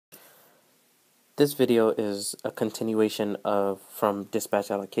This video is a continuation of from dispatch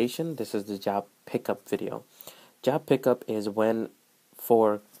allocation. This is the job pickup video. Job pickup is when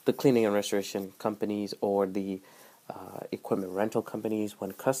for the cleaning and restoration companies or the equipment rental companies,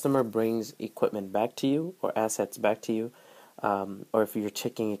 when customer brings equipment back to you or assets back to you, or if you're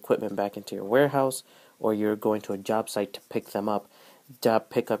checking equipment back into your warehouse or you're going to a job site to pick them up, job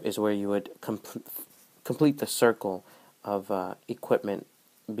pickup is where you would complete the circle of equipment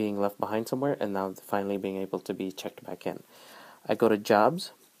being left behind somewhere and now finally being able to be checked back in. I go to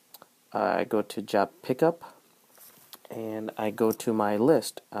jobs, I go to job pickup, and I go to my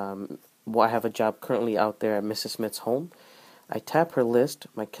list. I have a job currently out there at Mrs. Smith's home. I tap her list,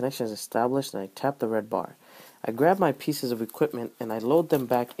 my connection is established, and I tap the red bar. I grab my pieces of equipment and I load them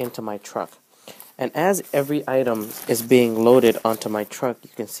back into my truck. And as every item is being loaded onto my truck, you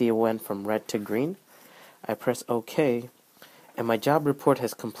can see it went from red to green. I press OK, and my job report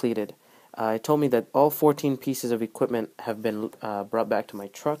has completed. It told me that all 14 pieces of equipment have been brought back to my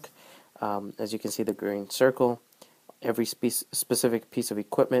truck. As you can see, the green circle, every specific piece of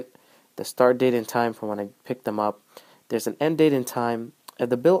equipment, the start date and time from when I picked them up. There's an end date and time.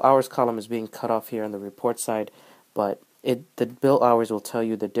 The bill hours column is being cut off here on the report side, but the bill hours will tell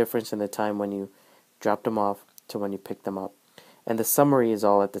you the difference in the time when you dropped them off to when you picked them up. And the summary is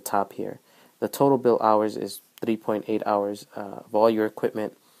all at the top here. The total bill hours is 3.8 hours of all your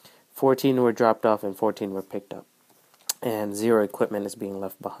equipment. 14 were dropped off and 14 were picked up. And 0 equipment is being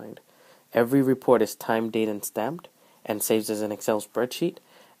left behind. Every report is time, date, and stamped and saves as an Excel spreadsheet.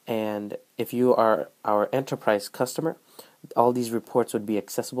 And if you are our enterprise customer, all these reports would be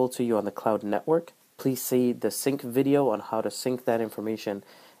accessible to you on the cloud network. Please see the sync video on how to sync that information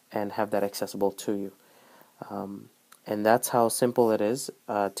and have that accessible to you. And that's how simple it is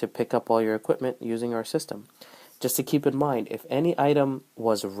to pick up all your equipment using our system. Just to keep in mind, if any item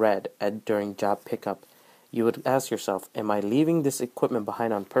was red during job pickup, you would ask yourself, am I leaving this equipment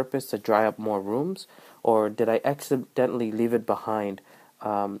behind on purpose to dry up more rooms, or did I accidentally leave it behind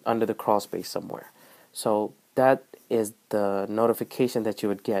under the crawl space somewhere? So that is the notification that you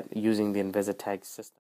would get using the InvisiTag system.